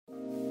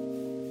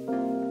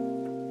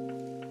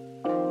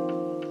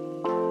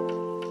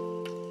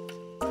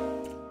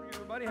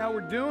how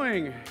we're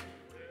doing.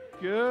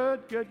 Good.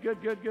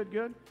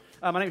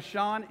 My name is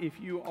Sean. If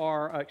you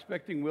are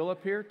expecting Will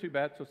up here, too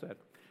bad, so sad.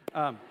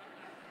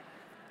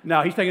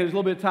 No, he's taking a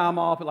little bit of time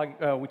off. Like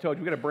we told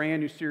you, we've got a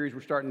brand new series we're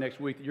starting next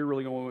week that you're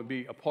really going to want to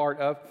be a part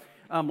of.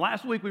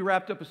 Last week we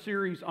wrapped up a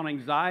series on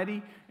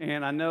anxiety,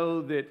 and I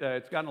know that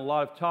it's gotten a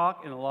lot of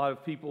talk, and a lot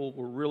of people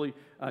were really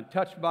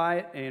touched by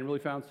it and really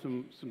found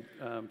some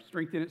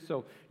strength in it.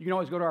 So you can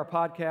always go to our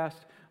podcast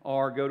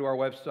or go to our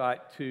website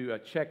to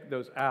check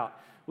those out.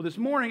 Well, this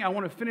morning I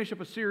want to finish up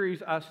a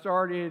series I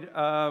started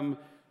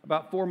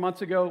about 4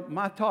 months ago.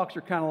 My talks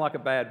are kind of like a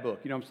bad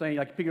book. You know what I'm saying?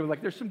 I can pick it up,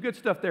 like there's some good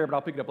stuff there, but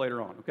I'll pick it up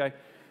later on, okay?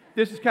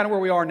 This is kind of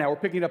where we are now. We're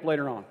picking it up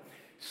later on.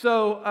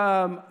 So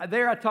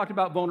there I talked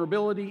about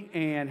vulnerability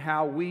and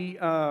how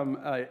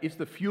it's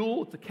the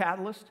fuel, it's the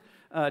catalyst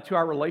to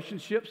our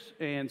relationships,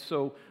 and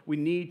so we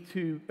need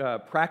to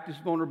practice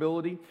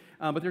vulnerability.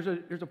 But there's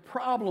a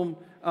problem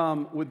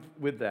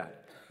with that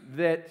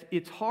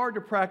it's hard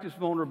to practice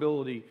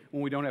vulnerability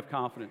when we don't have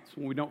confidence,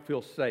 when we don't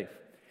feel safe.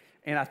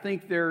 And I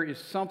think there is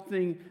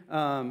something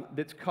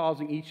that's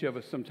causing each of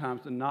us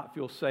sometimes to not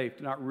feel safe,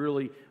 to not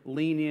really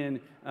lean in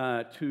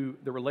to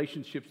the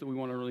relationships that we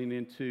want to lean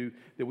into,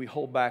 that we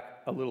hold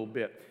back a little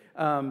bit.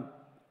 To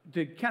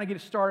kind of get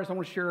it started, I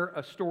want to share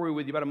a story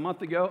with you. About a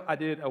month ago, I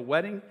did a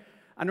wedding.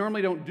 I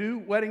normally don't do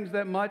weddings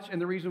that much,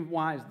 and the reason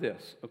why is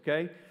this,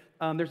 okay?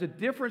 There's a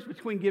difference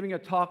between giving a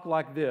talk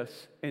like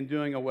this and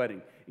doing a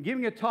wedding.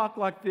 Giving a talk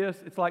like this,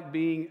 it's like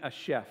being a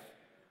chef,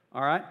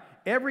 all right?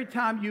 Every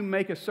time you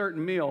make a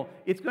certain meal,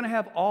 it's going to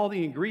have all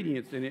the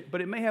ingredients in it, but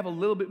it may have a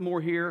little bit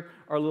more here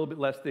or a little bit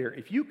less there.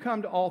 If you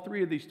come to all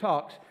three of these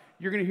talks,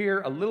 you're going to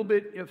hear a little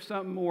bit of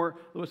something more, a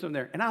little bit of something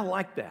there. And I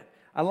like that.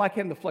 I like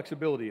having the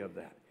flexibility of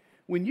that.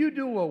 When you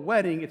do a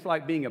wedding, it's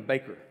like being a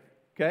baker,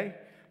 okay?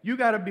 You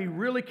got to be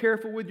really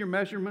careful with your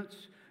measurements.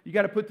 You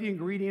got to put the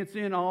ingredients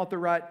in all at the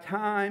right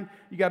time.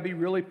 You got to be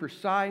really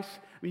precise.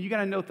 I mean, you got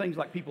to know things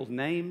like people's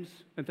names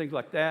and things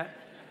like that.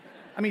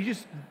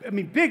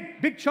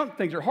 Big chunk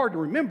things are hard to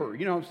remember,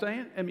 you know what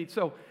I'm saying?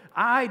 So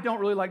I don't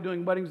really like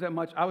doing weddings that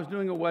much. I was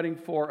doing a wedding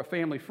for a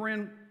family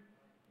friend,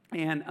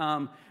 and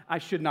I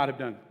should not have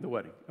done the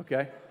wedding,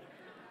 okay?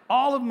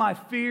 All of my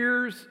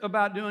fears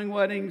about doing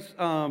weddings,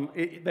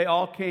 they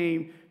all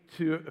came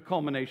to a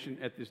culmination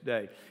at this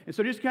day. And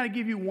so just kind of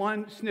give you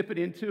one snippet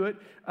into it.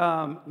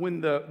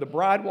 When the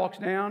bride walks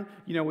down,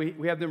 you know,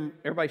 we have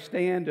everybody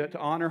stand to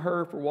honor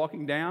her for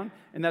walking down,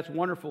 and that's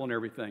wonderful and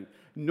everything.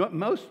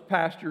 Most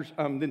pastors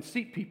then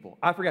seat people.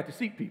 I forgot to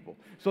seat people.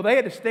 So they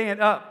had to stand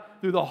up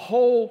through the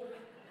whole,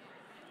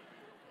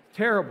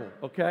 terrible,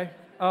 okay?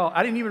 Oh,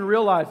 I didn't even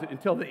realize it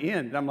until the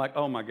end. And I'm like,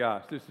 oh my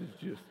gosh, this is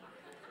just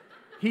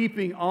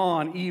heaping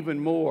on even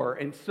more.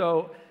 And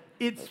so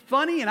it's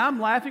funny, and I'm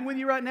laughing with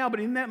you right now,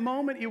 but in that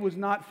moment, it was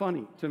not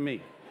funny to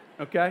me,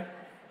 okay?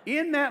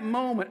 In that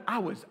moment, I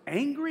was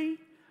angry,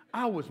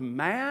 I was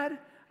mad,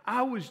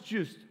 I was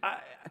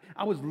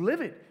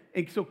livid.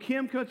 And so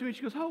Kim comes to me, and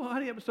she goes, oh,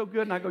 honey, that was so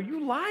good. And I go,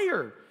 you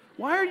liar.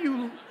 Why are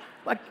you,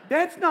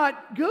 that's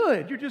not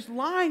good. You're just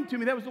lying to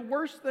me. That was the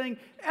worst thing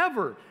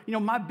ever. You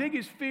know, my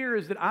biggest fear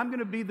is that I'm going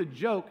to be the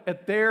joke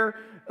at their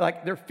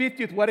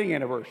 50th wedding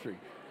anniversary.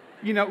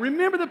 You know,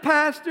 remember the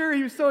pastor?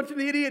 He was such an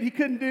idiot. He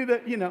couldn't do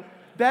that. You know,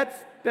 that's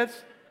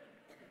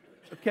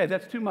okay.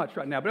 That's too much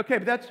right now. But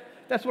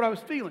that's what I was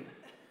feeling.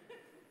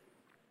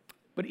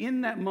 But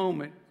in that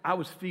moment, I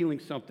was feeling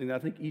something that I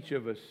think each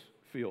of us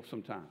feel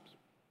sometimes.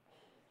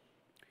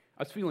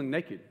 I was feeling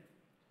naked.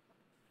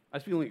 I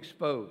was feeling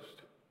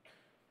exposed.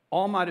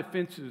 All my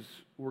defenses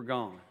were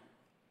gone.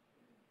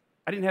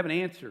 I didn't have an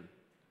answer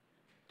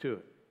to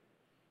it.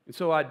 And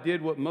so I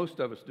did what most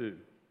of us do.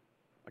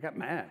 I got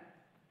mad.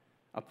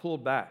 I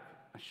pulled back.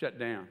 I shut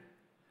down.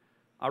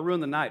 I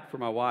ruined the night for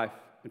my wife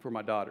and for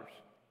my daughters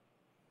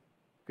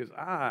because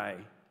I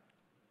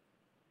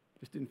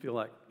just didn't feel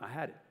like I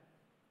had it.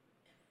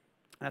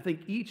 And I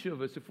think each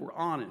of us, if we're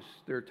honest,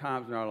 there are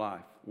times in our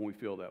life when we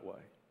feel that way.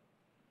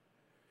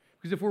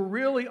 Because if we're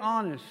really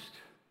honest,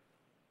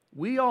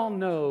 we all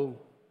know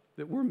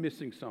that we're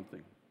missing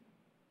something.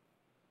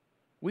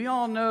 We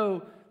all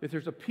know that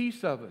there's a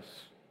piece of us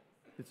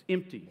that's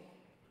empty.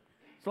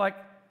 It's like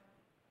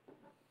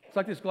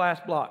this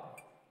glass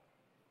block.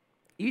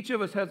 Each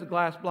of us has a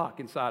glass block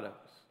inside of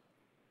us.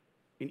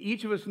 And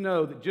each of us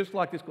know that just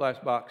like this glass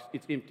box,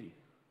 it's empty.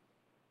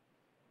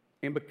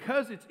 And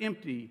because it's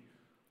empty,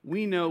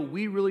 we know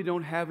we really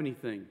don't have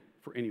anything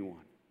for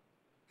anyone.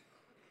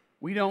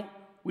 We don't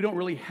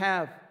really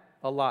have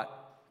a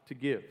lot to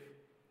give.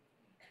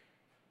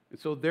 And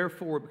so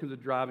therefore it becomes a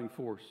driving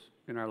force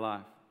in our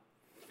life.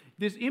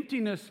 This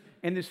emptiness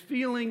and this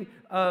feeling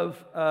of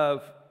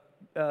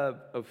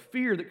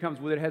fear that comes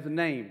with it has a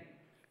name,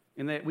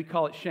 and that we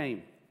call it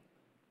shame.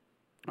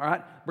 All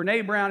right?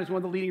 Brené Brown is one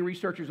of the leading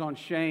researchers on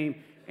shame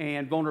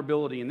and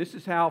vulnerability, and this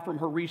is how, from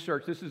her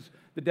research, this is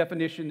the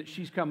definition that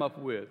she's come up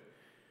with.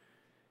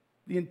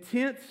 The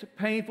intense,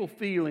 painful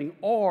feeling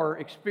or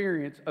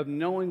experience of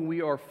knowing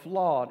we are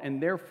flawed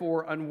and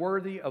therefore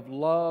unworthy of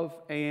love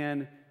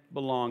and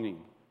belonging.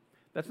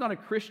 That's not a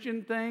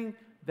Christian thing.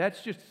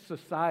 That's just a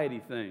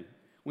society thing.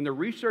 When the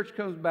research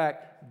comes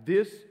back,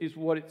 this is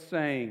what it's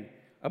saying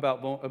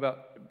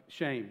about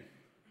shame.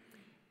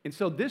 And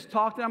so this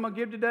talk that I'm going to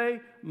give today,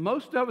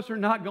 most of us are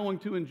not going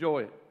to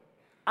enjoy it.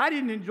 I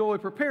didn't enjoy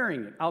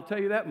preparing it, I'll tell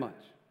you that much.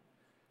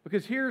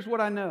 Because here's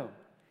what I know.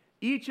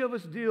 Each of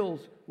us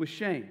deals with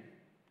shame,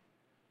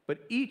 but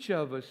each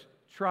of us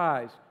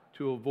tries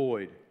to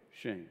avoid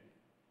shame.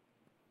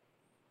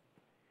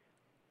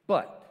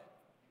 But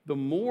the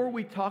more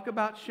we talk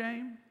about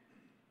shame,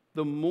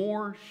 the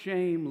more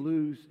shame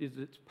loses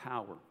its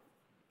power.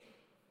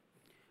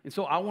 And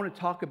so I want to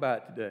talk about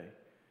it today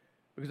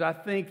because I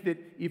think that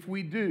if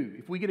we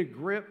get a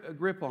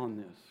grip on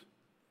this,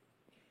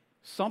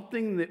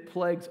 something that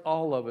plagues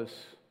all of us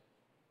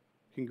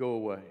can go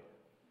away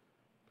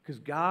because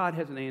God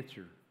has an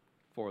answer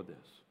for this.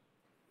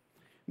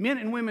 Men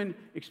and women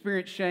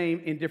experience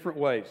shame in different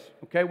ways,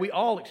 okay? We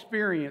all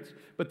experience,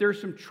 but there's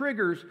some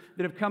triggers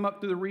that have come up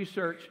through the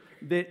research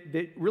that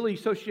really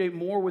associate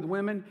more with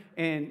women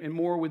and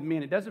more with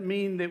men. It doesn't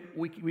mean that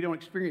we don't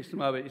experience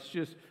some of it. It's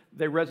just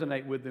they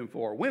resonate with them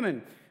for.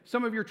 Women,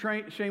 some of your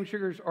shame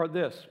triggers are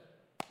this.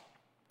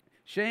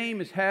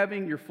 Shame is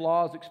having your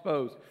flaws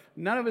exposed.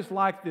 None of us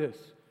like this.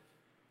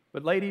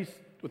 But ladies,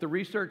 with the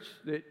research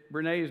that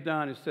Brene has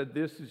done, has said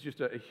this is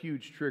just a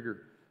huge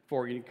trigger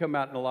for you. You can come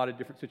out in a lot of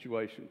different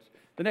situations.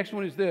 The next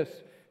one is this.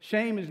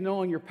 Shame is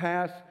knowing your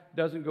past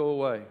doesn't go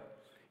away.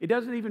 It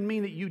doesn't even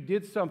mean that you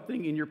did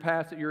something in your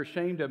past that you're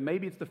ashamed of.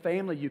 Maybe it's the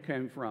family you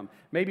came from.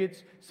 Maybe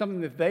it's something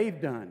that they've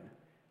done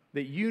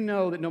that you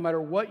know that no matter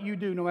what you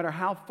do, no matter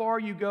how far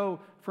you go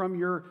from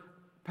your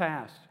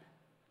past,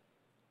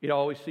 it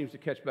always seems to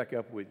catch back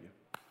up with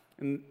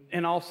you.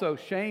 And also,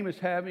 shame is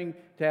having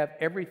to have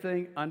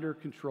everything under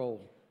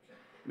control.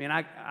 Man,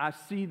 I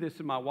see this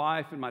in my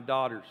wife and my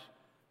daughters.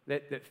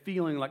 That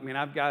feeling like, man,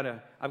 I've got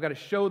to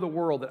show the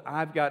world that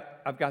I've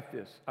got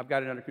this. I've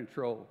got it under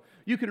control.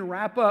 You can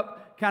wrap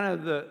up kind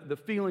of the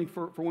feeling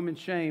for women's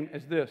shame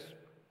as this.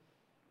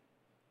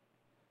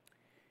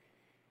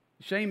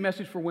 The shame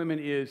message for women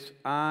is,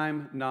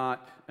 I'm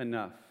not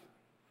enough.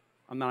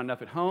 I'm not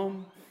enough at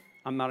home.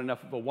 I'm not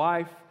enough of a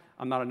wife.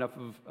 I'm not enough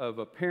of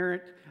a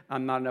parent.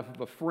 I'm not enough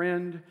of a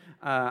friend.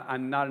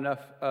 I'm not enough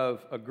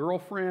of a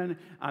girlfriend.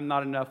 I'm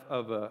not enough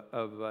of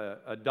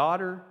a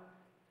daughter.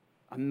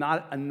 I'm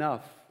not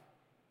enough.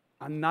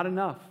 I'm not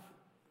enough.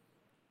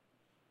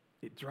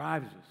 It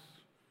drives us.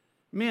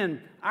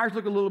 Men, ours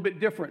look a little bit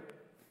different,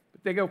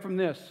 but they go from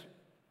this.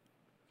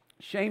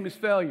 Shame is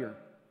failure.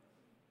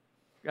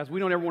 Guys, we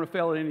don't ever want to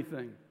fail at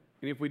anything.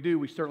 And if we do,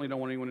 we certainly don't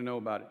want anyone to know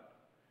about it.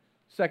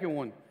 Second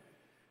one,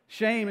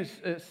 shame is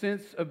a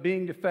sense of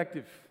being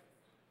defective.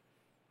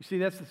 You see,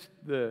 that's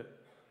the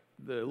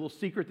little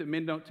secret that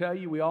men don't tell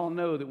you. We all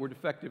know that we're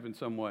defective in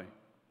some way.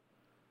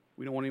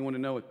 We don't want anyone to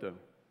know it, though.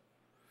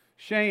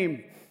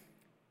 Shame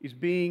is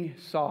being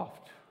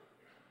soft.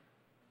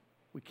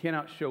 We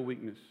cannot show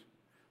weakness.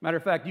 Matter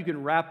of fact, you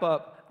can wrap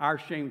up our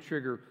shame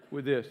trigger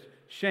with this.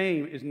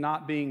 Shame is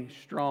not being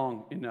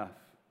strong enough.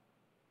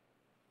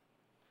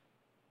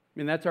 I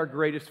mean, that's our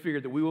greatest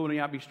fear, that we will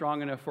not be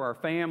strong enough for our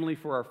family,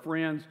 for our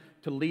friends,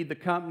 to lead the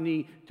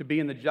company, to be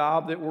in the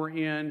job that we're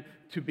in,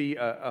 to be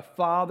a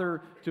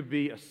father, to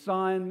be a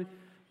son.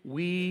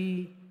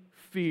 We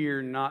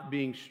fear not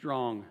being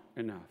strong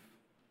enough.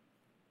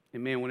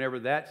 And man, whenever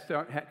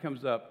that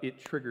comes up,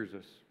 it triggers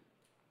us.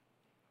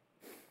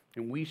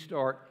 And we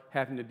start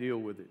having to deal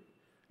with it.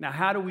 Now,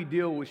 how do we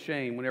deal with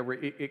shame whenever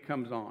it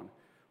comes on?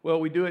 Well,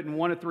 we do it in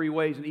one of three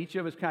ways, and each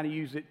of us kind of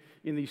use it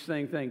in these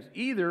same things.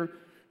 Either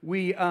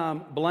we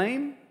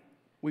blame,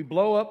 we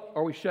blow up,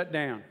 or we shut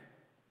down.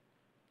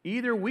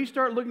 Either we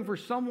start looking for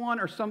someone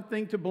or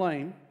something to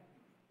blame,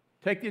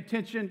 take the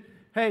attention,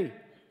 hey,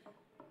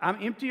 I'm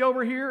empty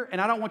over here,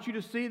 and I don't want you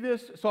to see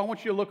this, so I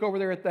want you to look over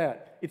there at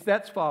that. It's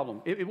that's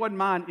problem. It wasn't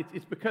mine.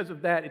 It's because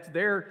of that. It's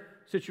their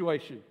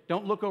situation.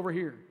 Don't look over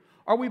here.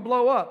 Or we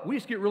blow up. We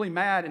just get really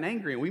mad and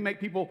angry, and we make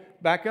people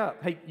back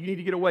up. Hey, you need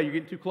to get away. You're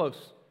getting too close.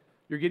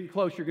 You're getting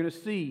close. You're going to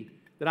see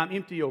that I'm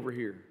empty over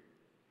here.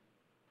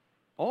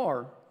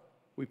 Or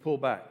we pull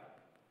back.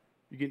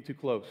 You're getting too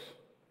close.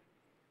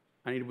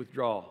 I need to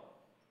withdraw.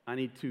 I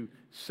need to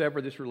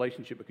sever this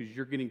relationship because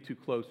you're getting too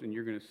close, and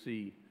you're going to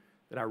see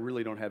that I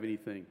really don't have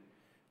anything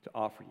to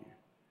offer you.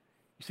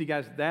 You see,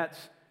 guys, that's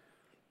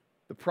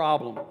the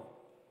problem.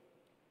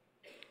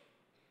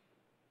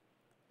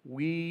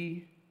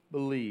 We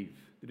believe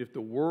that if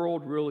the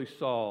world really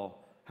saw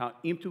how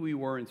empty we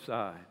were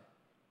inside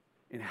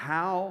and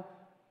how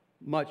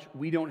much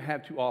we don't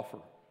have to offer,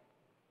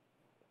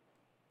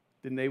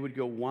 then they would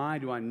go, why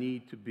do I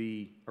need to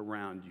be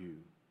around you?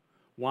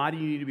 Why do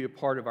you need to be a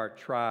part of our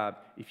tribe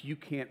if you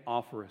can't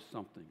offer us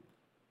something?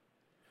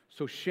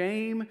 So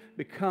shame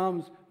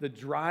becomes the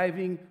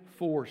driving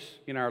force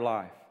in our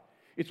life.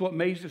 It's what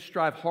makes us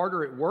strive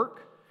harder at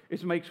work.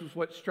 It makes us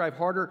strive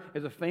harder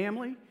as a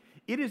family.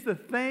 It is the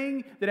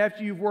thing that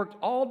after you've worked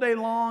all day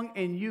long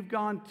and you've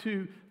gone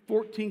to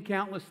 14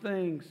 countless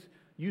things,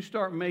 you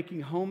start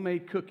making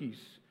homemade cookies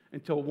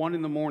until 1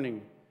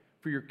 a.m.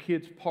 for your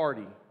kids'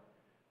 party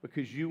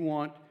because you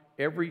want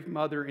every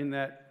mother in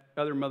that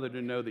other mother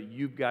to know that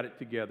you've got it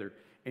together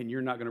and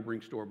you're not going to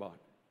bring store-bought.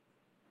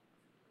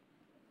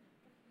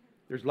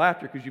 There's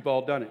laughter because you've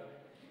all done it.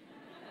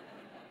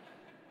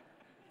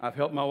 I've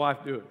helped my wife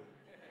do it.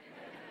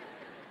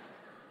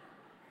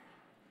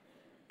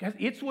 Guys,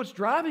 it's what's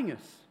driving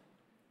us.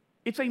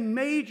 It's a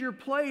major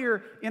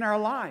player in our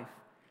life.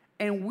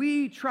 And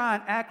we try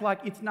and act like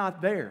it's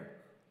not there.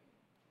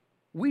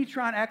 We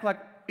try and act like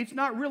it's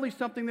not really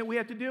something that we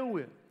have to deal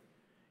with.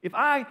 If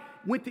I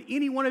went to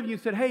any one of you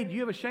and said, hey, do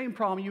you have a shame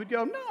problem? You would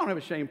go, no, I don't have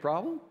a shame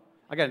problem.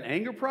 I got an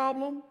anger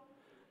problem.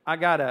 I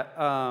got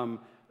a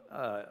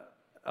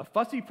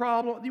fussy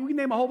problem. We can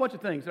name a whole bunch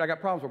of things that I got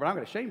problems with, but I don't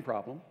got a shame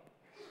problem.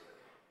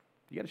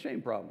 You got a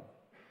shame problem.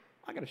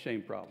 I got a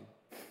shame problem.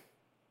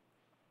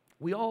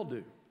 We all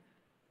do.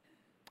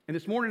 And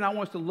this morning I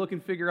want us to look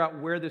and figure out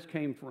where this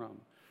came from.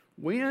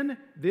 When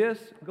this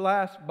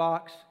glass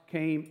box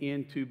came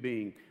into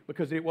being,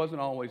 because it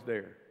wasn't always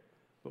there.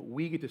 But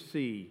we get to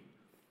see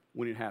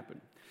when it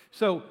happened.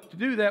 So to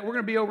do that, we're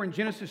going to be over in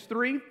Genesis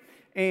 3.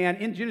 And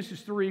in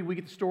Genesis 3, we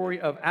get the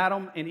story of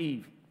Adam and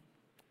Eve.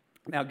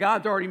 Now,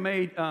 God's already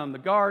made the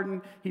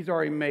garden. He's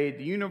already made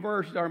the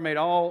universe. He's already made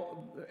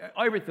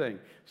everything.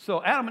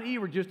 So Adam and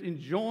Eve are just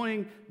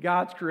enjoying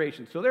God's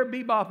creation. So they're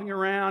bebopping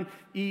around,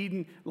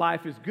 eating.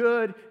 Life is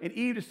good. And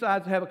Eve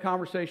decides to have a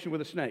conversation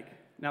with a snake.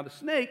 Now, the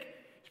snake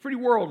is pretty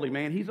worldly,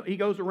 man. He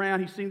goes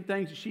around. He's seen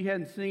things that she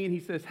hadn't seen. He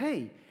says,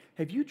 hey,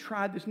 have you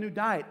tried this new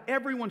diet?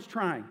 Everyone's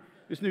trying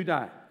this new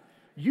diet.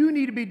 You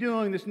need to be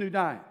doing this new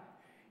diet.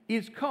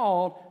 It's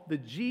called the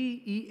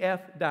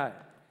GEF diet.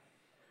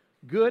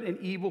 Good and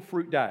evil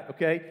fruit diet,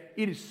 okay?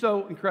 It is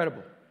so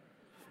incredible.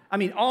 I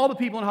mean, all the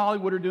people in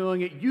Hollywood are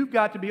doing it. You've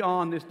got to be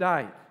on this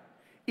diet.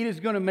 It is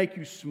going to make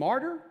you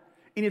smarter,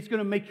 and it's going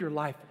to make your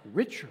life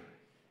richer.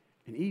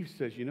 And Eve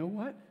says, you know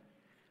what?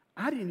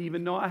 I didn't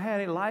even know I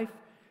had a life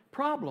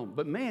problem.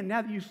 But man,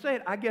 now that you say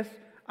it, I guess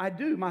I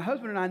do. My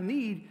husband and I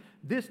need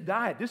this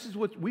diet. This is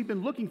what we've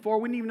been looking for.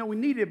 We didn't even know we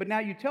needed it, but now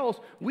you tell us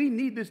we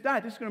need this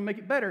diet. This is going to make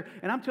it better.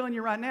 And I'm telling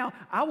you right now,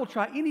 I will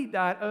try any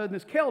diet other than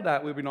this kale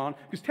diet we've been on,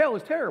 because kale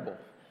is terrible.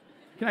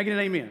 Can I get an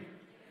amen?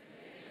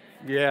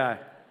 Yeah.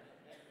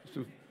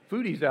 Some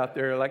foodies out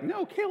there are like,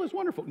 no, kale is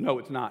wonderful. No,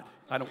 it's not.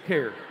 I don't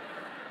care.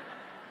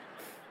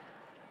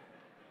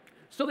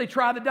 So they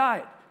try the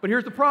diet. But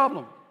here's the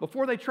problem.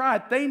 Before they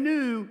tried, they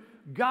knew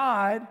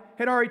God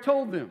had already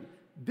told them,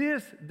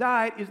 this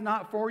diet is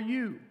not for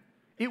you.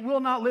 It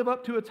will not live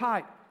up to its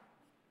hype.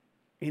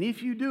 And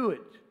if you do it,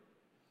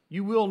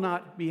 you will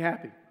not be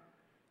happy.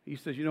 He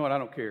says, you know what, I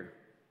don't care.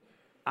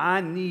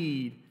 I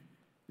need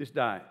this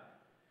diet.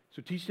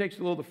 So she takes a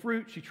little of the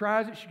fruit, she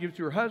tries it, she gives it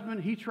to her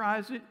husband, he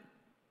tries it.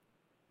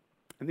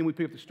 And then we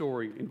pick up the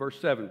story in verse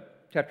 7,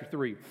 chapter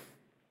 3. It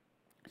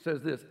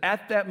says this,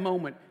 at that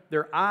moment,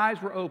 their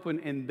eyes were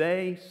open and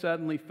they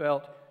suddenly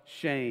felt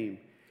shame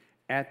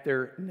at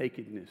their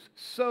nakedness.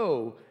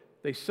 So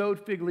they sewed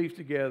fig leaves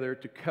together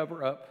to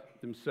cover up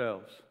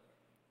themselves.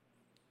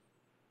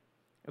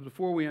 As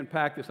before we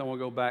unpack this, I want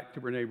to go back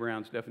to Brené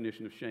Brown's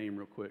definition of shame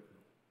real quick.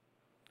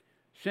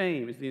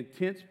 Shame is the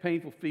intense,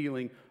 painful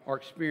feeling or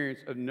experience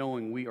of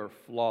knowing we are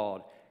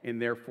flawed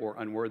and therefore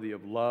unworthy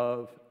of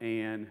love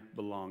and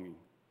belonging.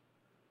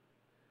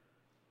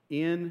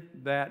 In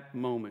that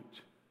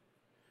moment,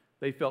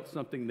 they felt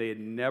something they had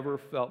never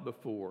felt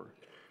before.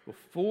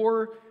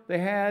 Before they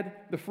had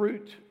the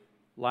fruit,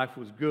 life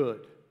was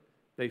good.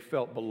 They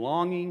felt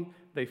belonging,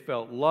 they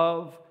felt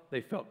love,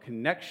 they felt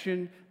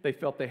connection, they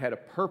felt they had a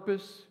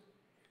purpose.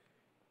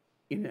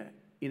 In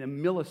a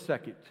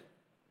millisecond,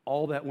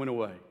 all that went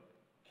away.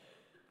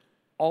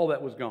 All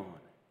that was gone.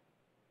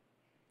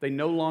 They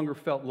no longer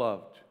felt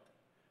loved.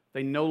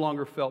 They no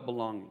longer felt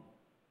belonging.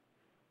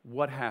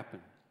 What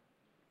happened?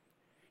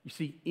 You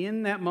see,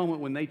 in that moment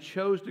when they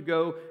chose to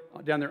go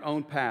down their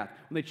own path,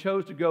 when they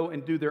chose to go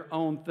and do their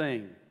own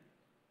thing,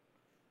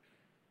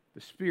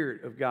 the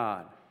Spirit of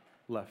God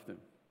left them.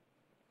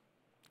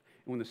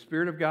 And when the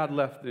Spirit of God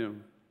left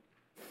them,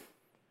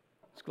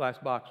 this glass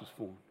box was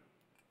formed.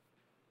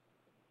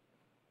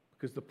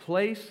 Because the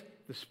place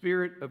the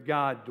Spirit of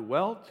God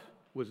dwelt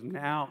was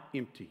now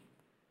empty.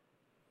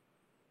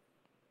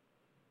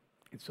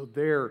 And so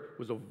there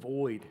was a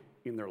void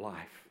in their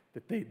life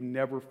that they'd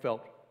never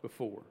felt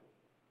before.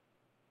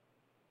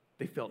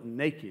 They felt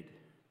naked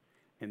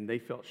and they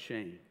felt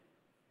shame.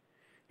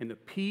 And the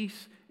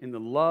peace and the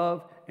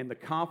love and the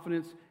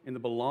confidence and the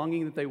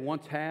belonging that they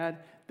once had,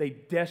 they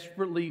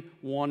desperately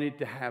wanted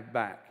to have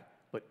back.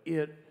 But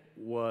it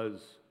was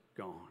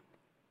gone.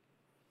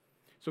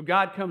 So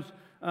God comes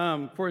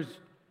for his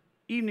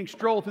evening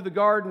stroll through the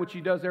garden, which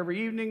he does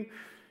every evening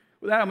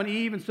with Adam and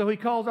Eve. And so he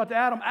calls out to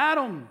Adam,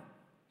 Adam,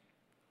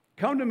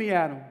 come to me,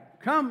 Adam.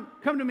 Come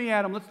to me,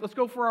 Adam. Let's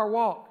go for our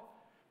walk.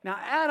 Now,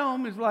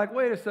 Adam is like,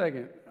 wait a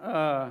second.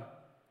 I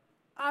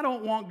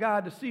don't want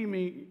God to see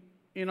me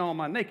in all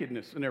my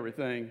nakedness and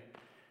everything.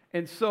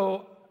 And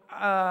so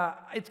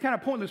it's kind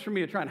of pointless for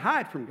me to try and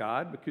hide from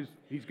God because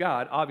he's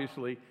God,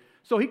 obviously.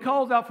 So he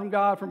calls out from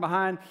God from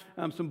behind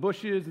some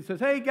bushes and says,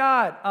 hey,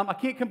 God, I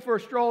can't come for a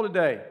stroll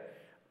today.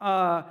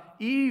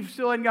 Eve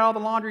still hadn't got all the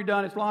laundry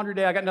done. It's laundry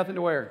day. I got nothing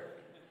to wear.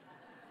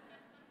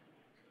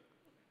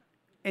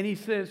 And he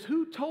says,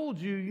 who told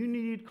you you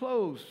needed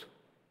clothes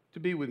to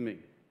be with me?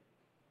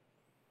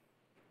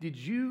 Did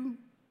you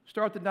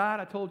start the diet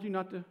I told you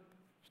not to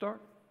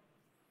start?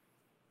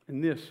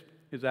 And this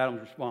is Adam's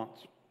response.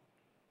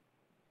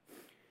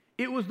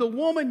 It was the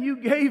woman you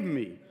gave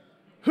me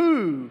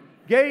who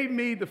gave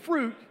me the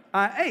fruit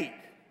I ate.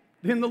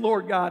 Then the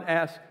Lord God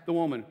asked the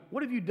woman,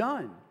 what have you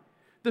done?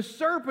 The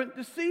serpent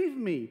deceived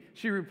me,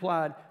 she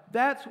replied.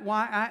 That's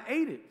why I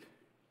ate it.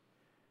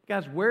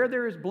 Guys, where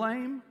there is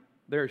blame,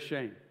 there is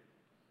shame.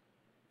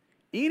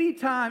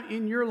 Anytime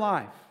in your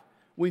life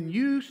when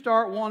you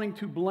start wanting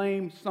to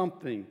blame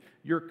something,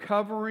 you're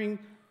covering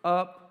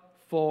up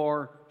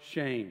for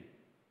shame.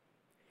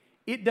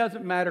 It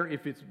doesn't matter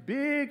if it's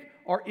big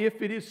or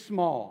if it is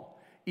small.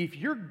 If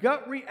your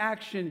gut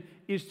reaction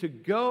is to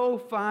go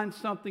find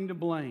something to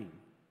blame,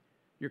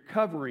 you're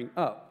covering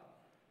up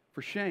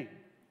for shame.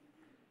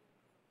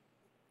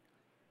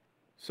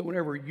 So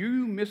whenever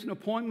you miss an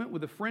appointment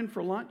with a friend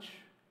for lunch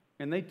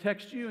and they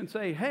text you and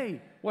say,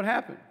 hey, what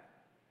happened?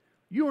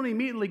 You don't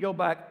immediately go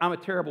back, I'm a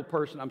terrible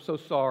person, I'm so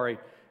sorry,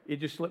 it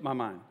just slipped my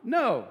mind.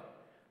 No,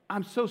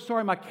 I'm so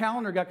sorry, my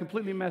calendar got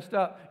completely messed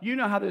up. You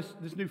know how this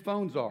new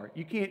phones are.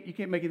 You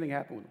can't make anything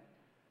happen with them.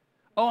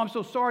 Oh, I'm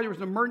so sorry, there was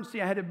an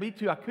emergency I had to be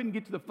to, I couldn't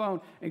get to the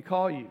phone and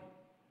call you.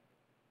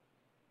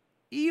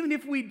 Even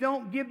if we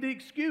don't give the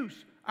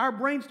excuse, our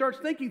brain starts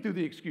thinking through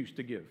the excuse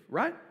to give,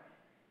 right?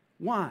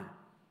 Why?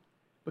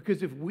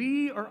 Because if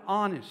we are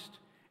honest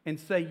and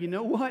say, you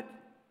know what?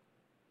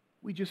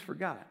 We just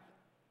forgot.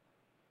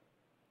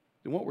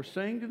 Then what we're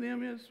saying to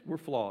them is, we're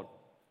flawed.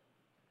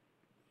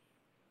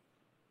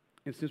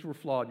 And since we're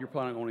flawed, you're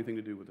probably not going to have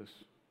anything to do with us.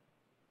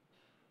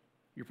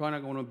 You're probably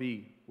not going to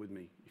be with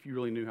me if you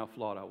really knew how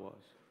flawed I was.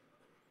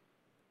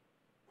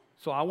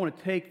 So I want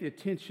to take the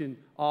attention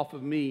off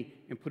of me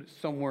and put it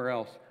somewhere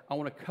else. I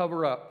want to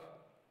cover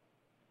up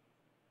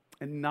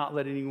and not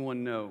let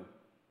anyone know.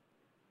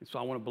 And so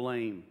I want to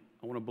blame.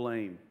 I want to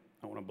blame.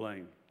 I want to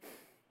blame.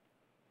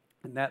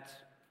 And that's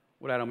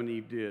what Adam and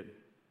Eve did.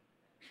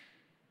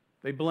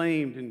 They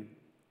blamed, and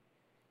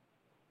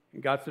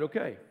God said,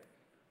 okay,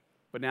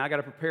 but now I got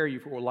to prepare you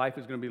for what life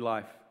is going to be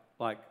like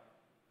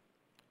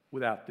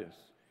without this.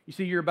 You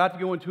see, you're about to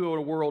go into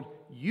a world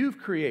you've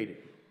created,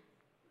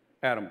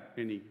 Adam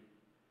and Eve.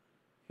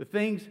 The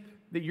things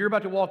that you're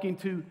about to walk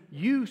into,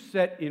 you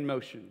set in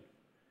motion.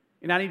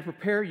 And I need to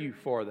prepare you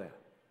for that.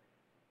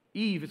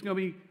 Eve, it's going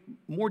to be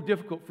more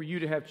difficult for you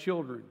to have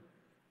children.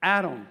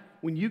 Adam,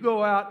 when you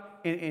go out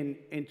and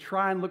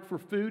try and look for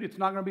food, it's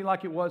not going to be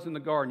like it was in the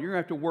garden. You're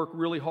going to have to work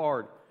really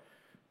hard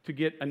to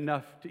get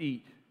enough to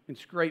eat and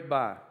scrape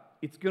by.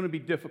 It's going to be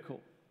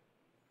difficult.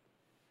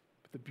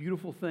 But the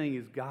beautiful thing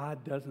is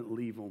God doesn't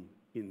leave them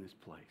in this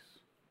place.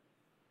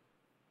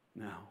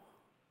 No.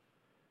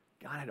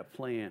 God had a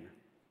plan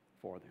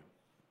for them.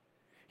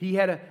 He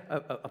had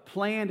a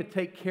plan to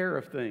take care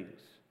of things.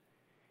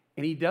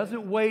 And he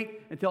doesn't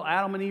wait until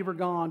Adam and Eve are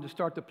gone to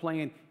start the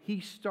plan.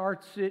 He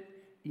starts it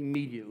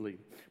immediately.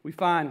 We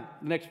find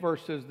the next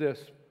verse says this.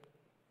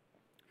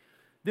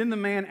 Then the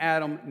man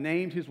Adam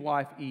named his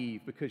wife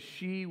Eve because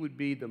she would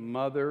be the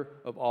mother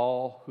of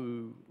all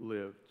who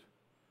lived.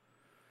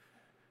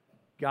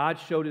 God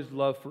showed his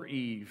love for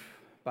Eve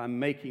by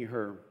making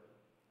her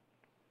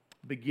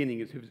the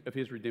beginning of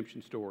his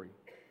redemption story.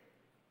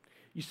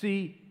 You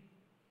see,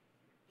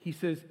 he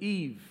says,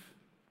 Eve,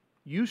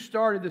 you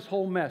started this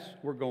whole mess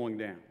we're going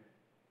down.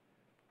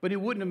 But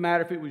it wouldn't have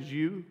mattered if it was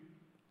you.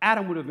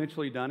 Adam would have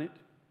eventually done it.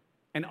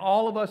 And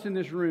all of us in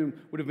this room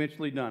would have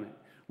eventually done it.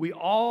 We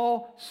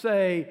all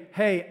say,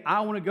 hey,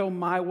 I want to go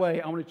my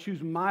way. I want to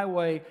choose my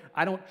way.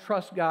 I don't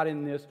trust God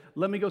in this.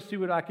 Let me go see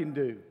what I can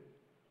do.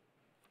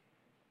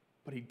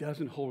 But he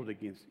doesn't hold it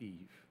against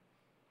Eve.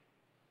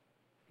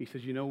 He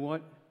says, you know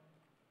what?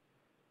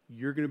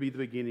 You're going to be the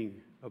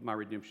beginning of my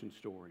redemption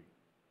story.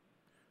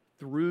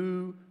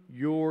 Through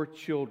your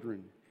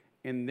children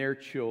and their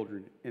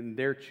children and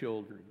their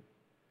children,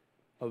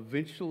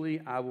 eventually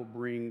I will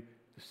bring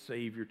the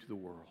Savior to the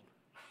world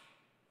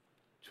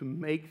to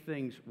make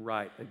things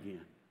right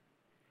again.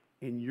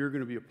 And you're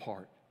going to be a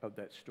part of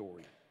that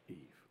story, Eve.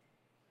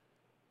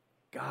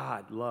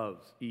 God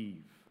loves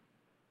Eve,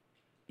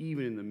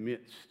 even in the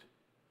midst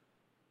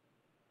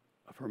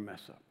of her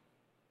mess up.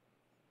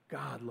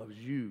 God loves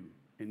you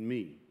and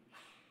me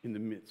in the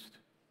midst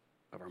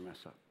of our mess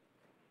up.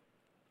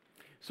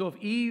 So if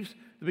Eve's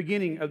the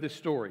beginning of this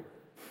story,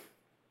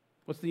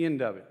 what's the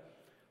end of it?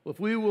 Well, if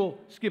we will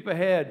skip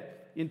ahead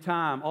in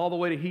time all the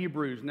way to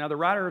Hebrews. Now, the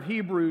writer of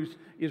Hebrews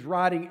is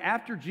writing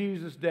after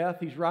Jesus' death.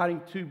 He's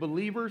writing to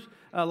believers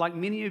like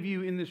many of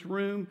you in this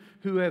room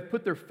who have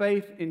put their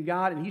faith in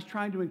God, and he's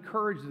trying to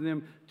encourage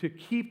them to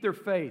keep their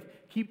faith,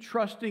 keep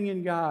trusting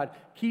in God,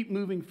 keep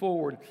moving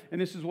forward.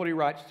 And this is what he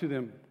writes to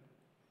them.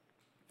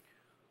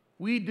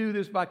 We do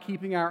this by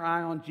keeping our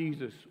eye on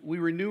Jesus. We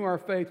renew our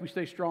faith. We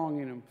stay strong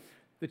in him.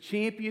 The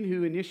champion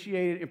who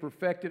initiated and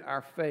perfected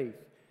our faith.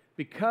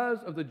 Because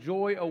of the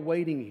joy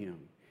awaiting him,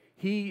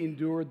 He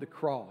endured the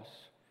cross,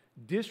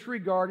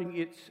 disregarding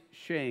its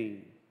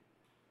shame.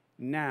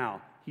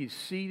 Now he is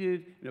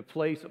seated in a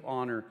place of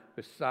honor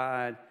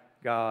beside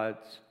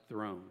God's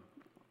throne.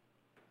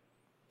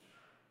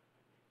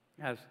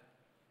 Guys,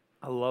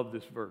 I love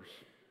this verse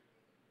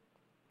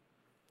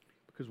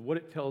because what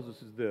it tells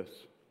us is this.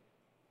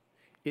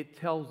 It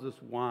tells us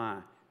why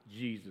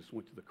Jesus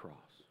went to the cross.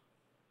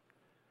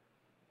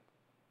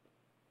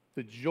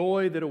 The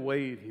joy that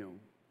awaited him.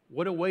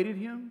 What awaited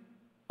him?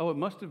 Oh, it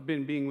must have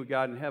been being with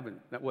God in heaven.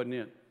 That wasn't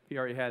it. He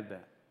already had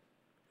that.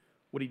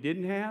 What he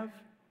didn't have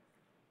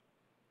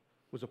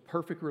was a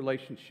perfect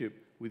relationship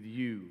with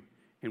you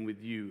and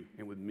with you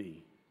and with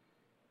me.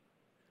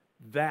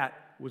 That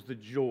was the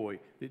joy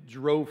that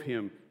drove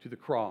him to the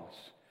cross,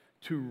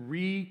 to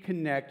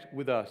reconnect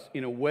with us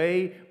in a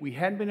way we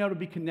hadn't been able to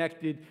be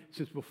connected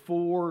since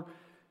before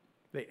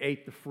they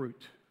ate the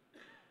fruit.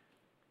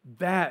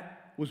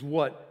 That was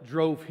what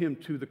drove him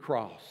to the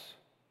cross.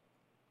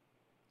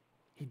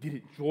 He did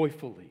it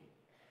joyfully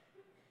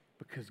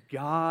because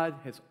God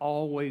has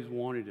always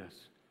wanted us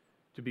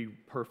to be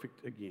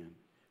perfect again,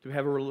 to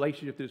have a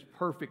relationship that is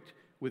perfect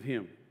with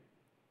him.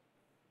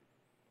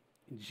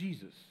 And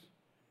Jesus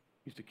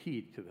is the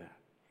key to that.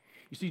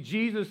 You see,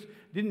 Jesus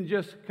didn't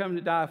just come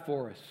to die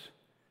for us.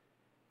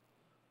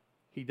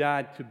 He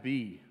died to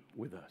be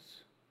with us.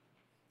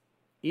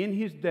 In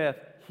his death,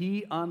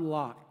 he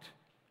unlocked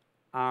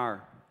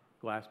our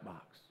glass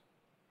box.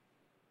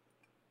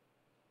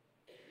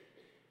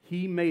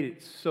 He made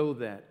it so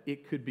that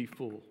it could be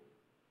full.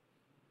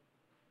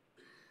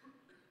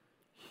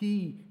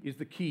 He is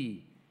the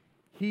key.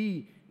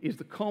 He is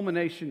the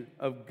culmination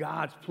of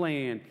God's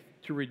plan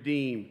to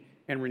redeem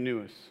and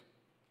renew us.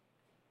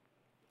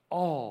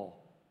 All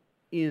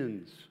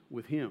ends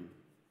with him.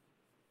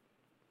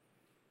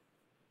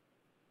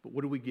 But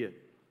what do we get?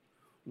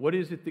 What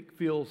is it that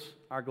fills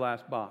our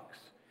glass box?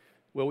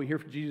 Well, we hear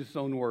from Jesus'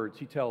 own words.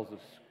 He tells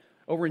us.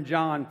 Over in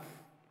John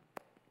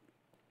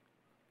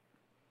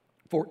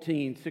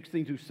 14,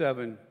 16 through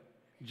 7,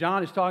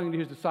 John is talking to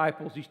his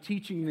disciples. He's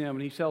teaching them,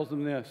 and he tells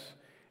them this.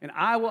 And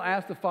I will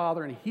ask the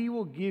Father, and he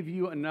will give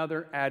you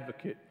another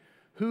advocate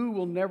who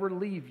will never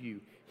leave you.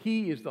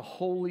 He is the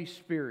Holy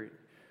Spirit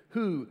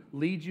who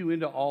leads you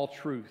into all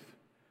truth.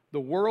 The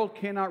world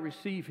cannot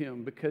receive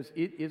him because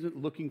it isn't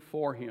looking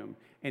for him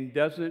and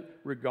doesn't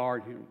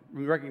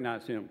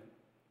recognize him.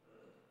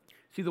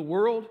 See, the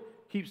world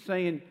keeps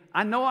saying,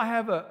 I know I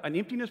have an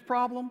emptiness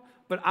problem,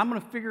 but I'm going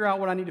to figure out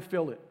what I need to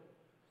fill it.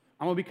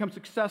 I'm going to become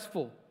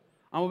successful.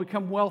 I'm going to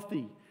become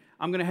wealthy.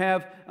 I'm going to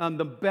have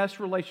the best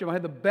relationship. I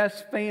have the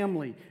best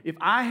family. If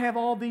I have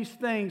all these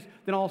things,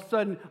 then all of a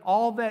sudden,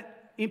 all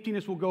that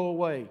emptiness will go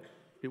away.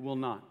 It will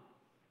not.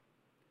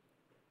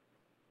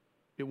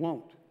 It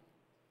won't.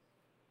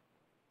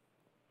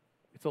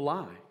 It's a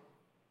lie.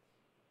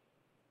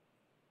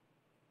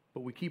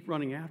 But we keep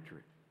running after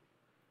it.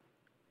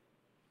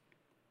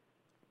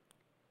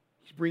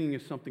 He's bringing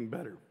us something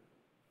better.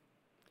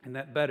 And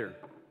that better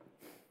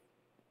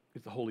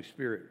is the Holy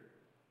Spirit.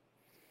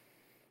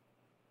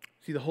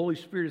 See, the Holy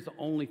Spirit is the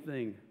only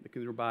thing that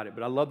can provide it.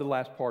 But I love the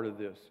last part of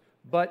this.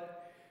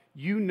 But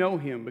you know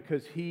him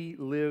because he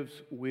lives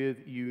with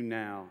you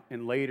now,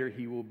 and later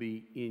he will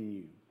be in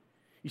you.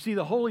 You see,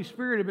 the Holy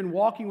Spirit had been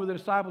walking with the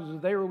disciples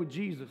as they were with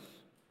Jesus.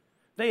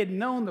 They had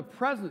known the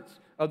presence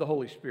of the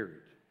Holy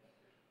Spirit.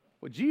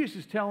 What Jesus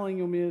is telling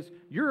them is,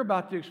 you're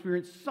about to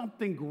experience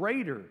something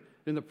greater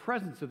than the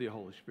presence of the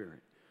Holy Spirit.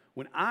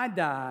 When I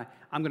die,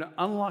 I'm going to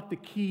unlock the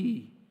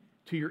key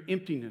to your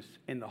emptiness,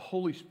 and the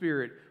Holy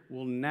Spirit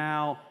will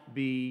now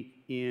be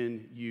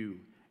in you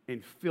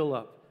and fill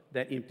up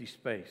that empty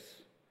space.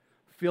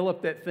 Fill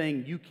up that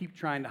thing you keep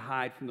trying to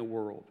hide from the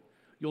world.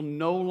 You'll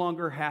no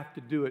longer have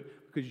to do it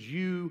because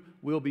you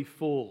will be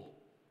full.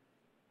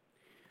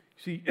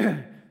 See,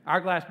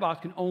 our glass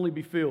box can only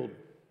be filled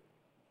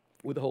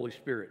with the Holy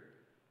Spirit.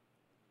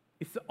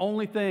 It's the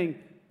only thing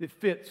that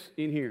fits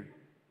in here.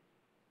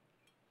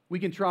 We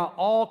can try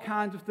all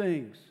kinds of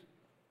things,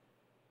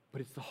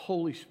 but it's the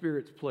Holy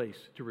Spirit's place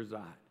to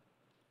reside.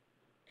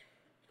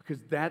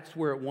 Because that's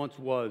where it once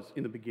was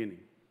in the beginning.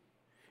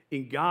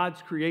 In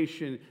God's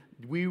creation,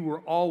 we were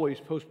always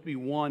supposed to be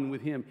one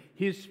with him.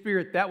 His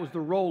Spirit, that was the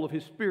role of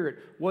his Spirit,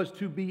 was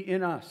to be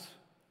in us.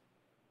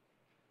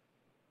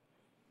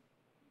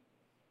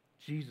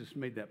 Jesus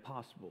made that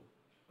possible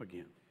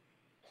again.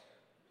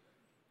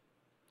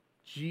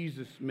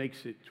 Jesus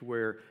makes it to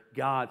where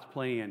God's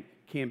plan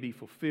can be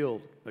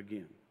fulfilled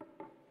again.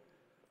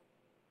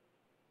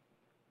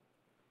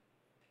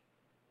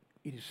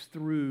 It is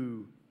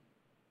through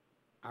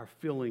our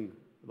filling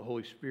of the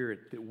Holy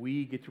Spirit that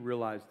we get to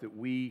realize that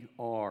we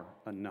are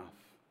enough.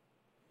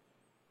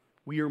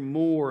 We are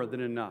more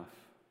than enough.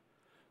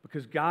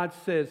 Because God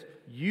says,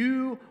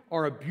 you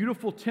are a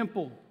beautiful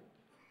temple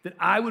that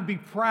I would be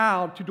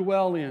proud to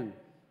dwell in.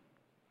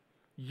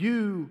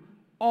 You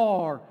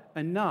are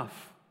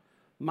enough.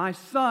 My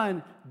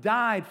Son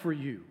died for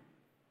you.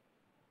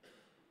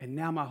 And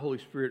now my Holy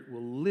Spirit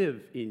will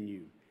live in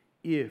you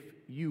if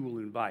you will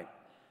invite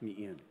me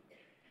in.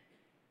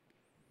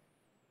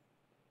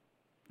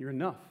 You're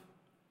enough.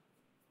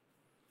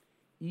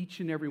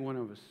 Each and every one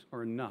of us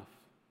are enough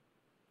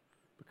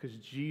because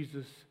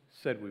Jesus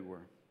said we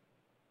were.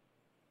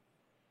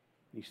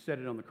 He said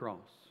it on the cross.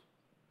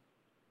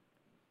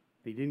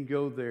 He didn't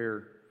go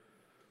there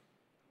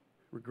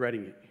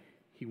regretting it.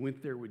 He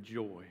went there with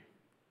joy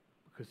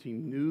because he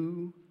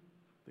knew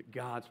that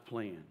God's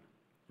plan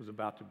was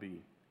about to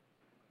be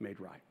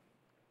made right.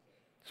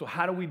 So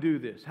how do we do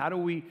this? How do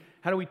we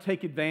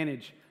take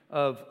advantage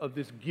of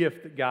this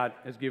gift that God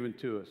has given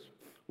to us?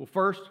 Well,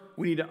 first,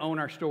 we need to own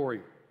our story.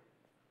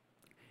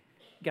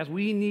 Guys,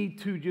 we need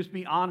to just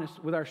be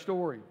honest with our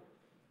story.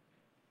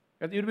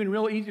 It would have been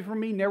real easy for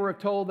me never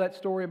have told that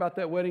story about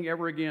that wedding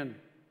ever again.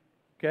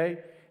 Okay?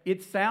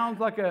 It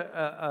sounds like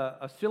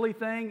a silly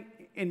thing,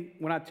 and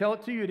when I tell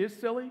it to you, it is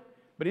silly.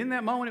 But in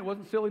that moment, it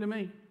wasn't silly to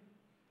me.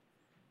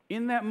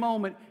 In that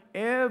moment,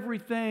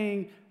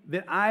 everything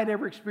that I had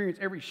ever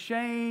experienced, every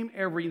shame,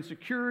 every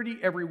insecurity,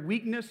 every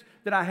weakness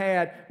that I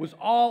had was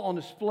all on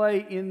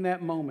display in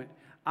that moment.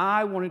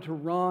 I wanted to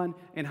run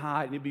and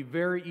hide, and it'd be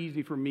very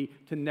easy for me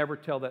to never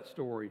tell that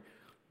story.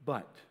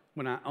 But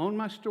when I own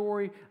my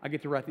story, I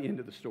get to write the end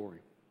of the story.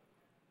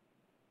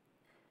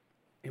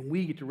 And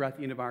we get to write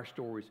the end of our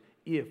stories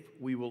if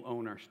we will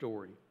own our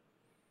story.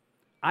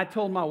 I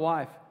told my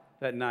wife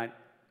that night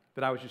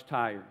that I was just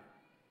tired.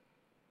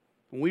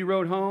 When we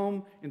rode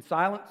home in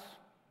silence,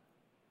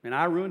 and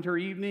I ruined her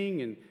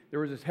evening, and there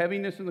was this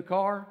heaviness in the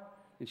car,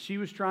 and she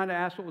was trying to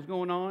ask what was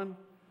going on,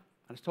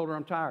 I just told her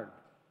I'm tired.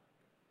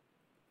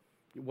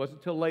 It wasn't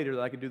until later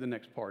that I could do the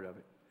next part of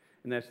it,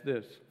 and that's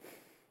this.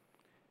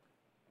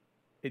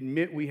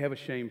 Admit we have a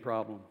shame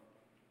problem.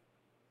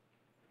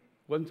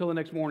 It wasn't until the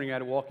next morning I had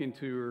to walk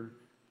into her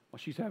while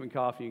she's having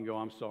coffee and go,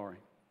 I'm sorry.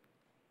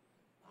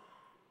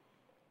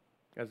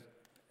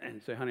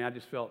 And say, honey, I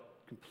just felt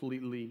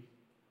completely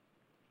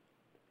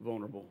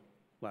vulnerable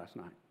last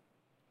night.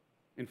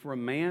 And for a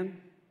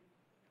man,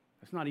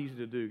 that's not easy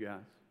to do,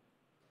 guys.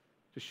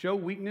 To show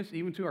weakness,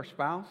 even to our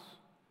spouse,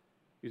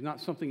 is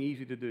not something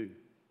easy to do.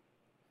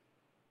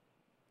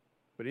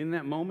 But in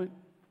that moment,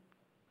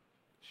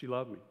 she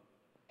loved me.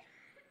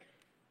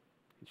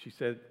 And she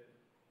said,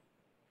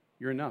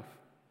 you're enough.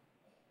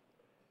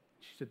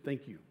 She said,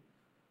 thank you.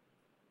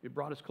 It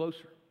brought us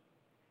closer.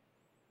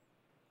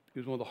 It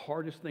was one of the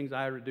hardest things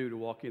I ever do to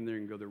walk in there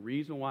and go, the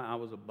reason why I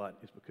was a butt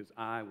is because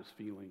I was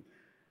feeling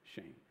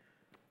shame.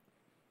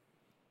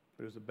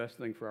 But it was the best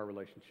thing for our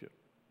relationship.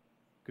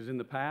 Because in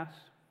the past,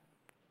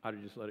 I'd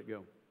have just let it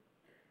go.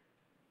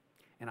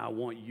 And I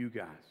want you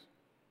guys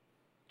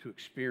to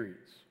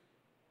experience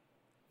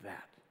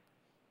that.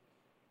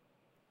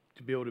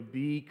 To be able to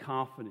be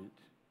confident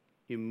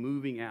in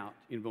moving out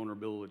in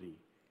vulnerability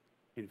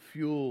and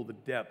fuel the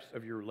depths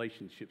of your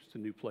relationships to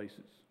new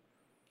places.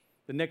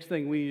 The next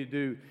thing we need to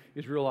do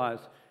is realize,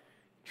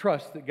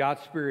 trust that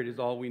God's Spirit is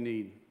all we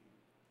need.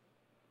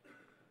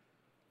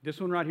 This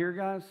one right here,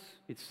 guys,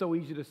 it's so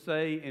easy to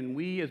say, and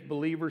we as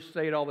believers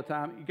say it all the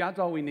time. God's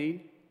all we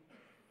need.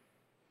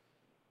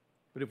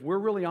 But if we're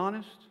really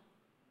honest,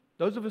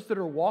 those of us that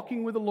are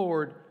walking with the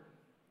Lord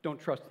don't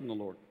trust in the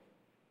Lord.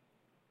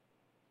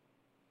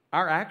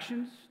 Our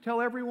actions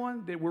tell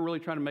everyone that we're really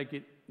trying to make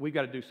it, we've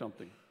got to do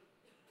something.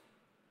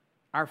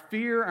 Our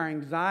fear, our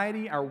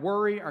anxiety, our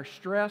worry, our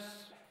stress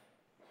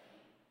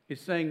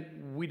is saying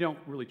we don't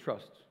really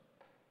trust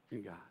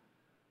in God.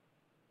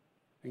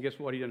 And guess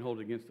what? He doesn't hold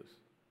it against us.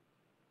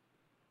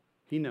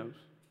 He knows.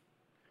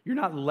 You're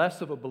not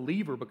less of a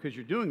believer because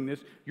you're doing this.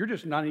 You're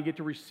just not going to get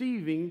to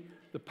receiving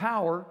the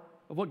power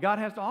of what God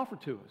has to offer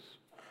to us.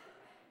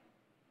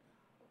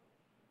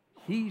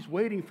 He's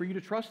waiting for you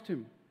to trust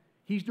Him.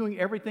 He's doing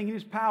everything in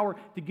His power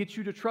to get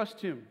you to trust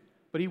Him,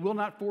 but He will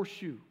not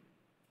force you.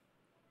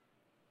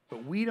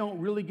 But we don't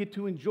really get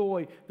to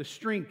enjoy the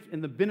strength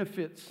and the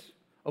benefits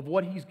of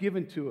what He's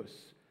given to us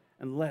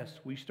unless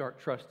we start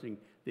trusting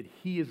that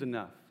He is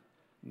enough.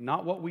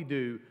 Not what we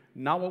do,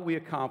 not what we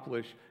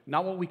accomplish,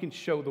 not what we can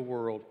show the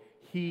world.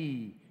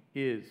 He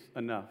is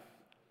enough.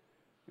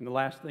 And the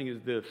last thing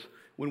is this.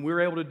 When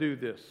we're able to do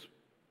this,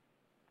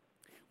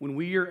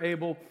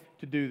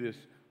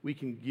 we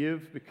can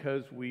give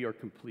because we are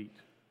complete.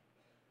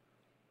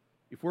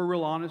 If we're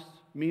real honest,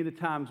 many of the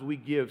times we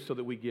give so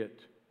that we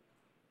get.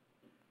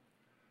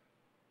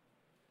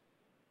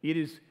 It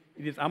is,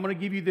 I'm going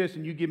to give you this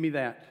and you give me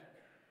that.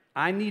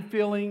 I need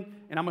filling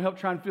and I'm going to help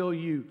try and fill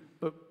you.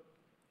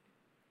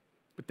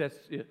 But that's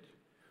it.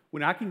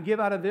 When I can give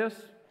out of this,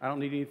 I don't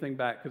need anything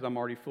back because I'm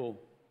already full.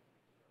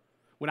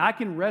 When I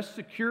can rest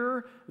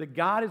secure that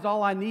God is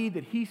all I need,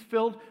 that He's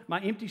filled my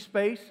empty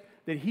space,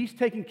 that He's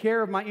taking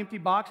care of my empty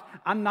box,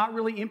 I'm not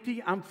really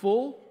empty, I'm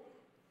full,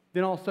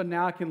 then all of a sudden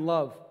now I can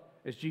love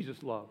as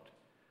Jesus loved.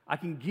 I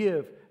can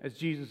give as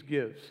Jesus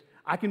gives.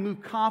 I can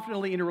move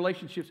confidently into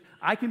relationships.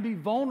 I can be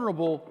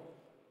vulnerable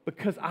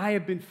because I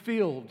have been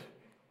filled.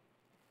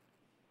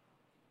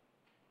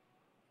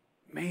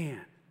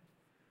 Man,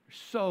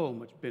 there's so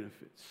much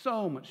benefit,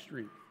 so much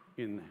strength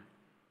in that.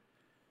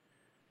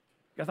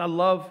 Guys, I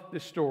love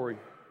this story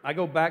I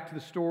go back to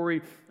the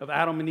story of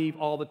Adam and Eve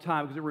all the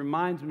time because it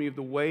reminds me of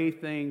the way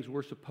things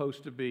were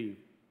supposed to be.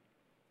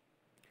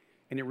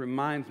 And it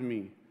reminds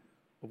me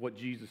of what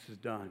Jesus has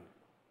done.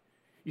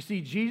 You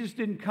see, Jesus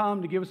didn't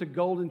come to give us a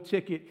golden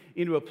ticket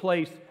into a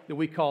place that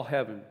we call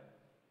heaven.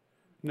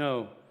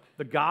 No,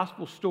 the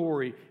gospel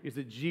story is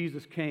that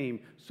Jesus came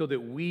so that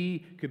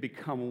we could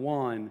become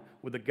one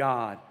with the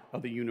God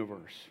of the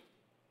universe.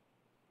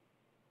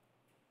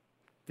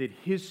 That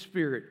His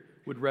Spirit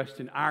would rest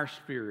in our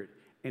spirit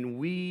and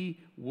we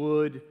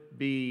would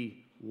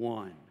be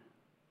one.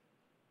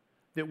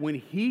 That when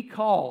He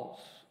calls,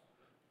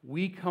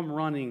 we come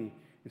running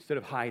instead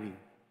of hiding.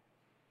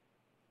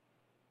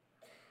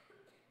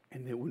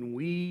 And that when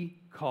we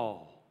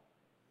call,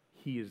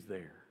 He is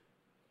there.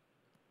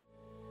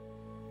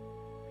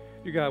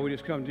 Dear God, we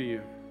just come to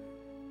You.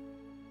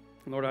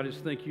 And Lord, I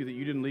just thank You that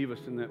You didn't leave us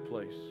in that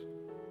place.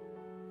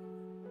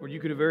 Lord, You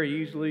could have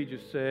very easily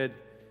just said,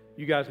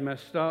 you guys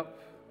messed up.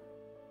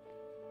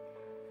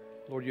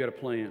 Lord, You had a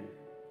plan.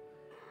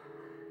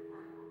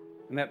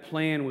 And that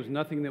plan was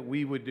nothing that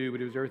we would do, but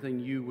it was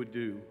everything You would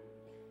do.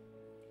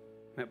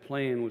 That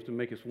plan was to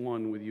make us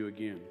one with You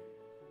again.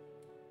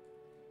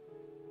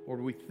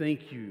 Lord, we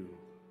thank You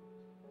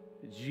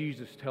that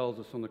Jesus tells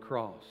us on the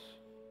cross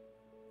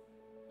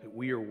that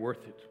we are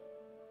worth it,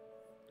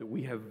 that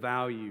we have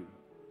value,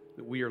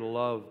 that we are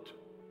loved,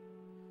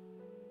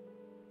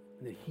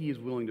 and that He is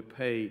willing to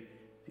pay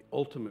the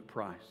ultimate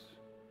price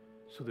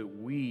so that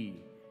we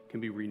can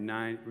be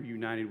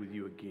reunited with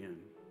You again.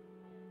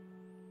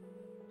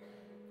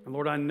 And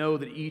Lord, I know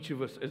that each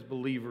of us as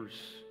believers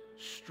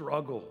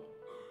struggle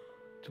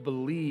to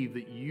believe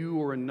that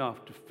You are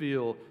enough to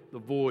fill the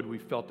void we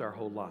felt our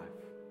whole life.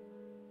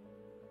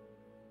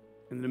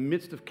 In the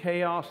midst of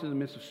chaos, in the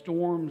midst of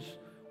storms,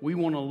 we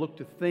want to look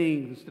to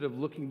things instead of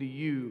looking to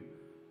You.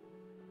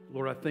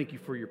 Lord, I thank You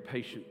for Your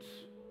patience.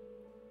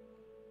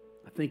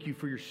 I thank You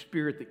for Your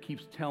Spirit that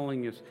keeps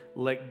telling us,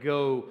 let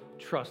go,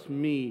 trust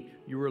Me,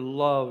 you are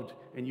loved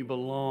and you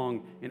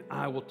belong, and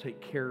I will take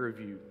care of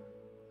you.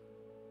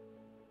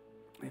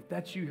 If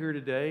that's you here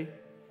today,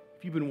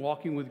 if you've been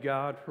walking with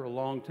God for a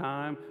long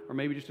time, or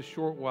maybe just a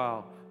short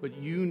while, but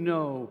you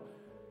know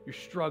you're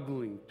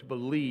struggling to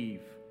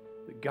believe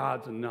that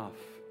God's enough.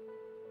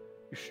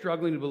 You're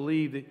struggling to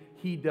believe that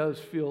He does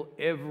fill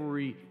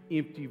every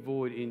empty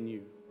void in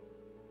you.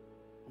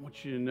 I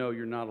want you to know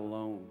you're not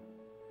alone.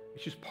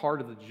 It's just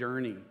part of the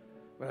journey,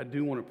 but I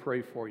do want to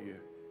pray for you.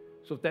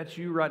 So if that's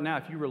you right now,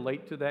 if you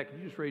relate to that, can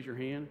you just raise your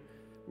hand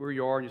where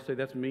you are and just say,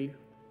 that's me.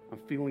 I'm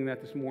feeling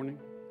that this morning.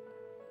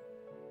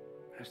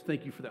 I just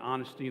thank You for the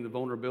honesty and the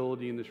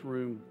vulnerability in this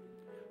room,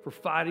 for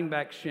fighting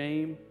back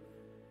shame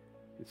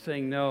and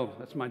saying, no,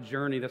 that's my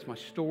journey, that's my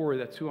story,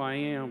 that's who I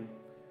am.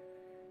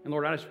 And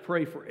Lord, I just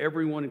pray for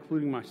everyone,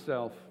 including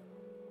myself.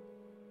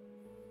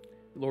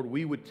 Lord,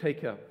 we would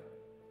take up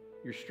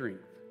Your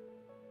strength.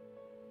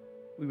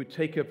 We would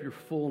take up Your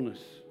fullness.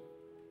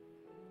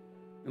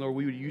 And Lord,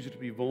 we would use it to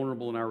be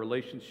vulnerable in our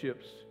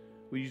relationships.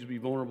 We use it to be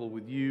vulnerable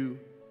with You.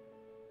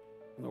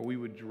 And Lord, we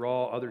would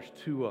draw others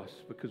to us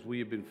because we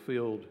have been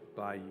filled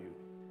by You.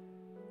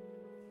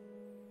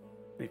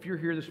 And if you're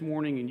here this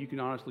morning and you can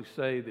honestly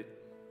say that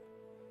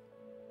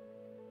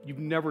you've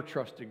never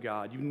trusted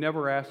God, you've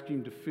never asked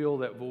Him to fill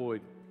that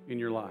void in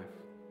your life,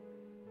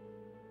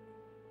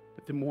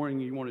 but the morning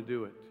you want to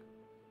do it,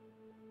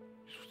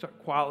 just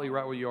start quietly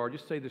right where you are.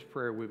 Just say this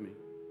prayer with me.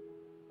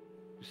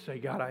 Just say,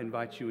 God, I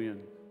invite You in.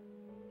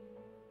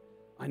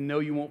 I know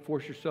You won't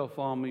force yourself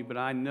on me, but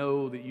I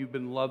know that You've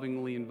been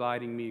lovingly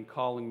inviting me and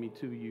calling me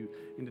to You.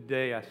 And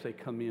today I say,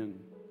 come in.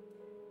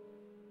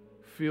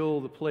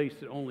 Fill the place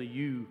that only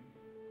You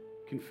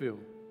can fill.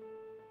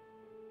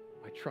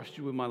 I trust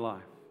You with my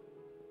life.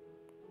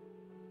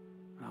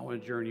 And I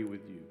want to journey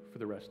with You for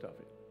the rest of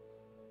it.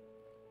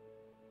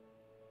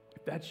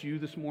 If that's you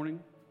this morning,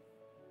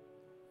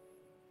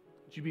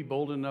 would you be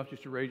bold enough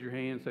just to raise your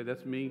hand and say,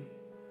 that's me.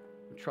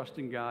 I'm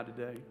trusting God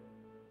today.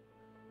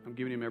 I'm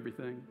giving Him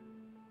everything.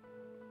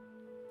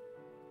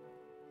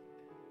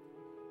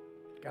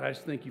 God, I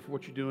just thank You for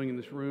what You're doing in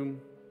this room.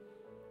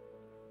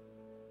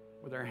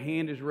 Whether our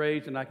hand is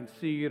raised and I can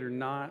see it or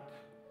not,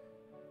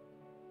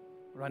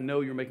 but I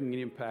know You're making an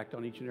impact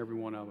on each and every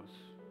one of us.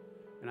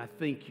 And I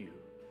thank You.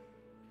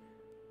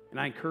 And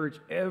I encourage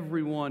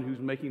everyone who's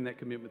making that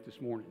commitment this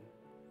morning,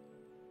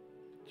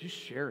 just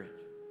share it.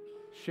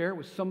 Share it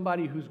with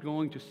somebody who's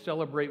going to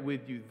celebrate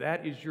with you.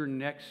 That is your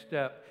next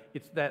step.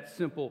 It's that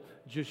simple.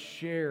 Just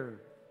share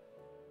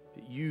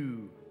that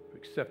you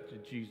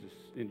accepted Jesus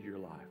into your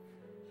life.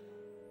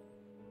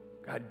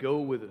 God, go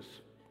with us.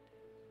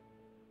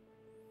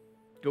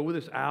 Go with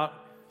us out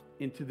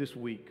into this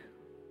week.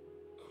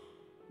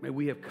 May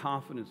we have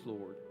confidence,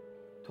 Lord,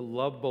 to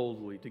love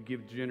boldly, to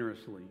give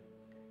generously,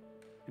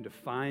 and to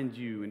find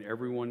You in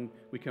everyone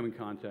we come in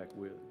contact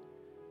with,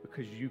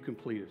 because You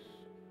complete us.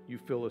 You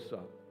fill us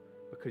up,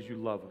 because You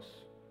love us,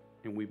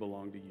 and we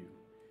belong to You.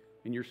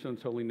 In Your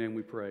Son's holy name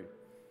we pray.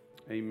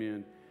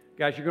 Amen.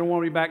 Guys, you're going to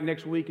want to be back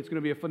next week. It's going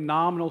to be a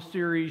phenomenal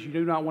series. You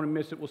do not want to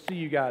miss it. We'll see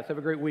you guys. Have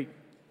a great week.